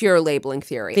 That would be pure labeling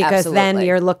theory. Because absolutely. then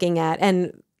you're looking at,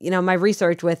 and my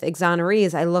research with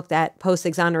exonerees, I looked at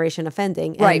post-exoneration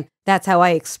offending. And that's how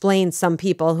I explained some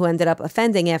people who ended up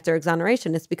offending after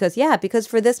exoneration. It's because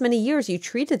for this many years, you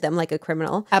treated them like a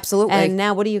criminal. Absolutely. And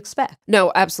now what do you expect?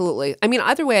 No, absolutely. I mean,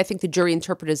 either way, I think the jury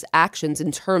interpreted his actions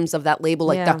in terms of that label,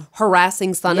 like the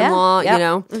harassing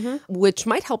son-in-law, which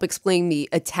might help explain the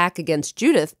attack against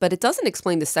Judith, but it doesn't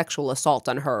explain the sexual assault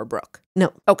on her or Brooke.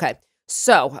 No. Okay.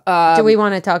 So, do we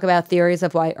want to talk about theories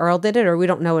of why Earl did it, or we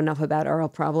don't know enough about Earl?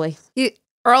 Probably.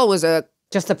 Earl was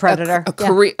just a predator. A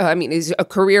career. I mean, he's a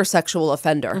career sexual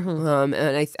offender,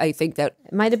 and I think that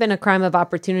it might have been a crime of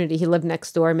opportunity. He lived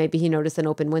next door. Maybe he noticed an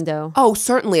open window. Oh,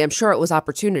 certainly. I'm sure it was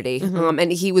opportunity.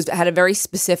 And he had a very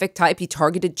specific type. He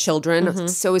targeted children.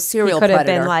 So a serial predator. He could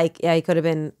have been he could have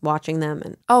been watching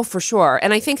them. Oh, for sure.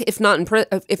 And I think if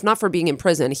not for being in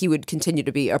prison, he would continue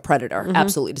to be a predator,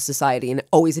 absolutely, to society, and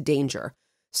always a danger.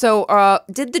 So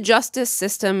did the justice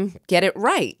system get it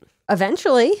right?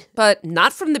 Eventually. But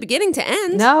not from the beginning to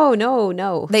end.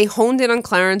 No. They honed in on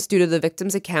Clarence due to the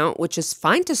victim's account, which is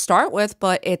fine to start with,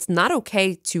 but it's not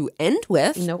okay to end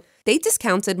with. Nope. They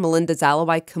discounted Melinda's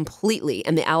alibi completely,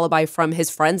 and the alibi from his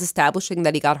friends establishing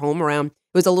that he got home around, it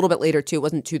was a little bit later too, it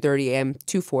wasn't 2:30 a.m.,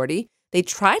 2:40. They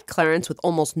tried Clarence with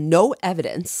almost no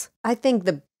evidence. I think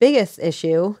the biggest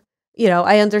issue,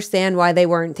 I understand why they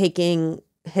weren't taking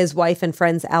his wife and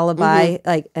friend's alibi,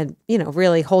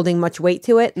 really holding much weight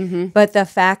to it. But the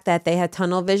fact that they had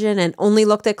tunnel vision and only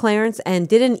looked at Clarence and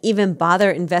didn't even bother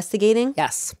investigating.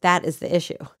 Yes. That is the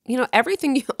issue. Almost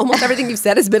everything you've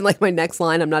said has been like my next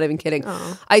line. I'm not even kidding.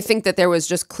 Oh. I think that there was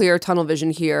just clear tunnel vision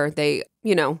here. They,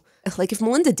 like if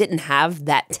Melinda didn't have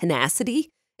that tenacity,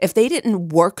 if they didn't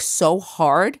work so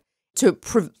hard to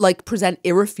present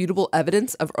irrefutable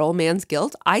evidence of Earl Mann's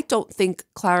guilt, I don't think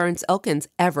Clarence Elkins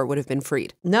ever would have been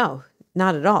freed. No,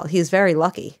 not at all. He's very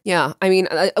lucky. Yeah, I mean,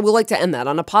 I would like to end that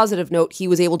on a positive note. He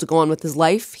was able to go on with his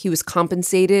life. He was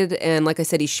compensated, and like I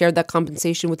said, he shared that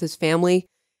compensation with his family.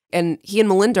 And he and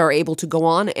Melinda are able to go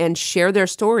on and share their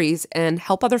stories and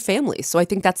help other families. So I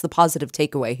think that's the positive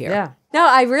takeaway here. Yeah. No,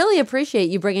 I really appreciate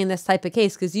you bringing this type of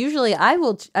case, because usually I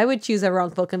would choose a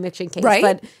wrongful conviction case. Right?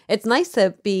 But it's nice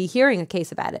to be hearing a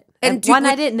case about it. And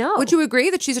I didn't know. Would you agree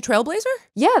that she's a trailblazer?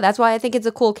 Yeah, that's why I think it's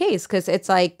a cool case, because it's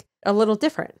like a little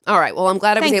different. All right. Well, I'm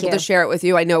glad I was able you. to share it with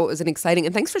you. I know it was an exciting,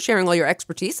 and thanks for sharing all your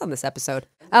expertise on this episode.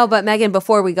 Oh, but Megan,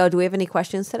 before we go, do we have any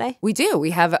questions today? We do. We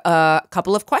have a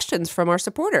couple of questions from our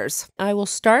supporters. I will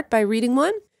start by reading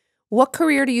one. What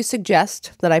career do you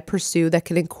suggest that I pursue that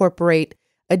can incorporate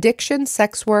addiction,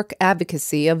 sex work,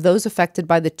 advocacy of those affected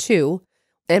by the two,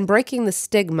 and breaking the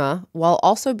stigma while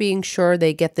also being sure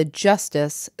they get the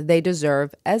justice they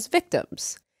deserve as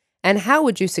victims? And how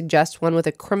would you suggest one with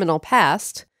a criminal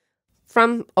past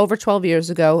from over 12 years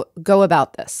ago go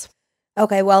about this?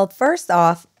 Okay, well, first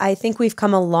off, I think we've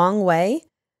come a long way.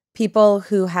 People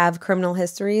who have criminal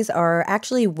histories are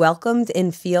actually welcomed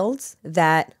in fields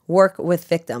that work with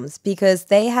victims because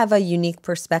they have a unique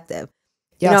perspective.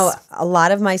 Yes. A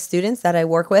lot of my students that I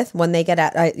work with, when they get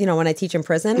out, when I teach in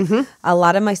prison, a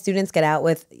lot of my students get out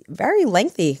with very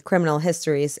lengthy criminal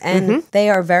histories, and they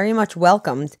are very much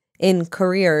welcomed in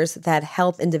careers that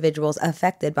help individuals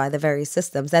affected by the very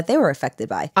systems that they were affected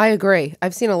by. I agree.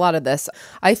 I've seen a lot of this.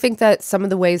 I think that some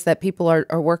of the ways that people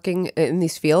are working in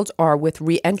these fields are with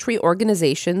reentry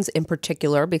organizations in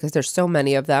particular, because there's so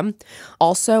many of them.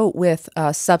 Also with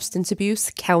substance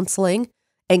abuse, counseling,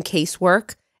 and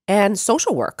casework, and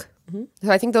social work. So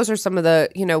I think those are some of the,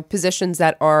 positions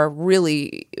that are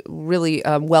really, really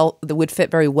that would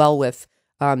fit very well with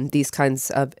these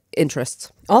kinds of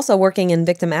interests. Also working in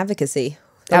victim advocacy.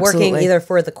 Absolutely. Working either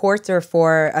for the courts or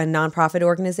for a nonprofit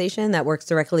organization that works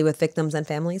directly with victims and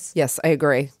families. Yes, I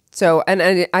agree. So,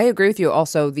 and I agree with you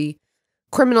also. The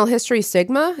criminal history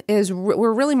stigma is,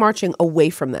 we're really marching away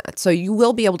from that. So you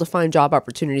will be able to find job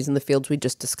opportunities in the fields we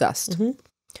just discussed.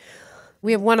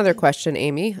 We have one other question,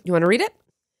 Amy. You want to read it?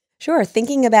 Sure.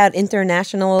 Thinking about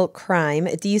international crime,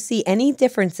 do you see any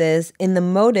differences in the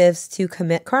motives to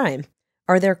commit crime?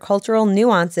 Are there cultural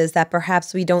nuances that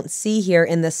perhaps we don't see here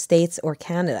in the States or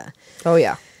Canada? Oh,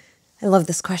 yeah. I love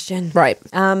this question. Right.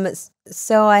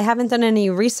 So I haven't done any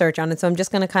research on it, so I'm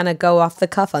just going to kind of go off the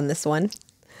cuff on this one.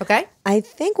 Okay. I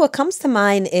think what comes to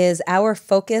mind is our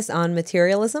focus on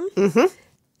materialism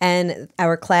and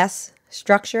our class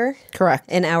structure.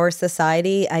 Correct. In our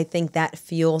society. I think that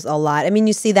fuels a lot. I mean,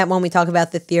 you see that when we talk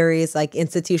about the theories like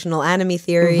institutional enemy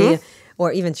theory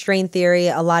or even strain theory,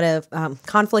 a lot of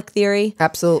conflict theory.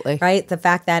 Absolutely. Right? The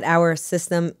fact that our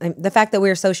system, the fact that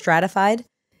we're so stratified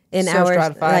in our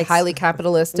stratified, highly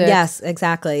capitalistic. Yes,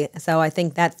 exactly. So I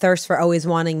think that thirst for always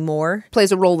wanting more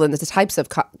plays a role in the types of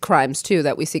crimes too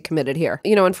that we see committed here.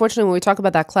 Unfortunately, when we talk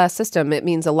about that class system, it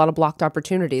means a lot of blocked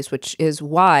opportunities, which is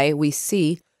why we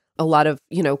see a lot of,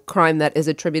 crime that is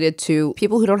attributed to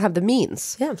people who don't have the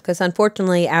means. Yeah, because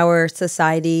unfortunately, our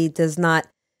society does not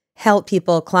help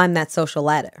people climb that social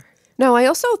ladder. No, I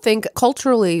also think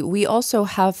culturally, we also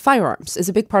have firearms is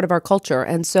a big part of our culture.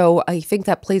 And so I think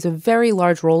that plays a very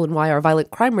large role in why our violent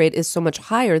crime rate is so much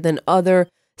higher than other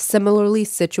similarly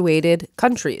situated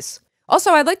countries.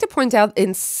 Also, I'd like to point out,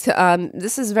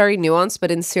 this is very nuanced,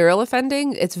 but in serial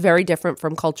offending, it's very different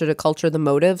from culture to culture, the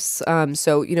motives.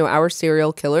 So, our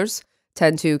serial killers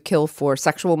tend to kill for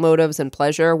sexual motives and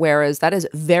pleasure, whereas that is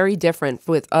very different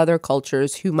with other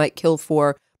cultures who might kill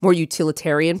for more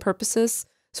utilitarian purposes.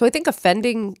 So I think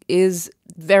offending is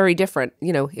very different,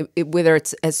 whether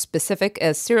it's as specific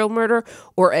as serial murder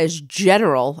or as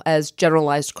general as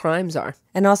generalized crimes are.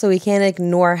 And also, we can't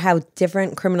ignore how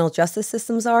different criminal justice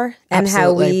systems are and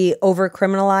Absolutely. how we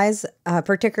over-criminalize,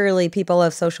 particularly people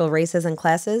of social races and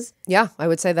classes. Yeah, I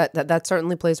would say that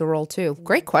certainly plays a role too.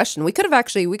 Great question. I was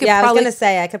going to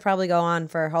say, I could probably go on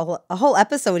for a whole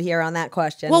episode here on that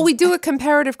question. Well, we do a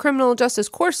comparative criminal justice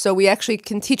course, so we actually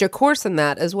can teach a course in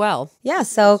that as well. Yeah,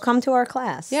 so come to our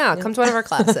class. Yeah, come to one of our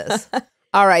classes.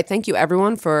 All right. Thank you,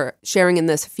 everyone, for sharing in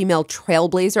this Female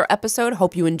Trailblazer episode.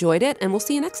 Hope you enjoyed it, and we'll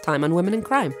see you next time on Women in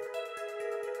Crime.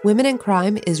 Women in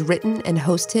Crime is written and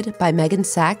hosted by Meghan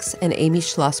Sachs and Amy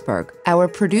Shlosberg. Our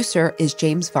producer is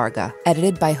James Varga,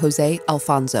 edited by Jose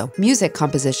Alfonzo. Music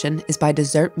composition is by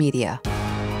Desert Media.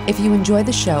 If you enjoy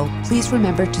the show, please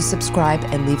remember to subscribe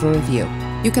and leave a review.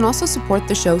 You can also support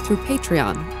the show through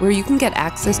Patreon, where you can get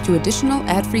access to additional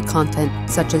ad-free content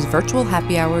such as virtual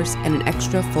happy hours and an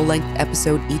extra full-length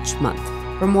episode each month.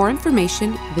 For more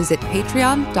information, visit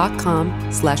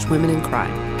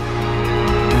patreon.com/womenincrime.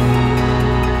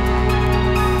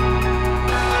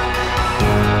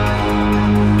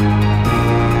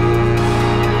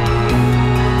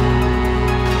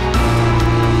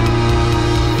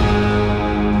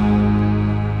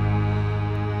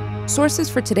 Sources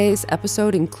for today's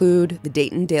episode include the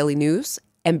Dayton Daily News,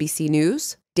 NBC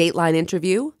News, Dateline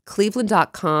Interview,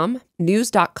 Cleveland.com,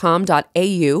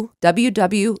 news.com.au,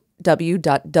 www.wykc.com,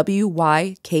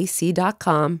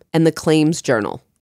 and the Claims Journal.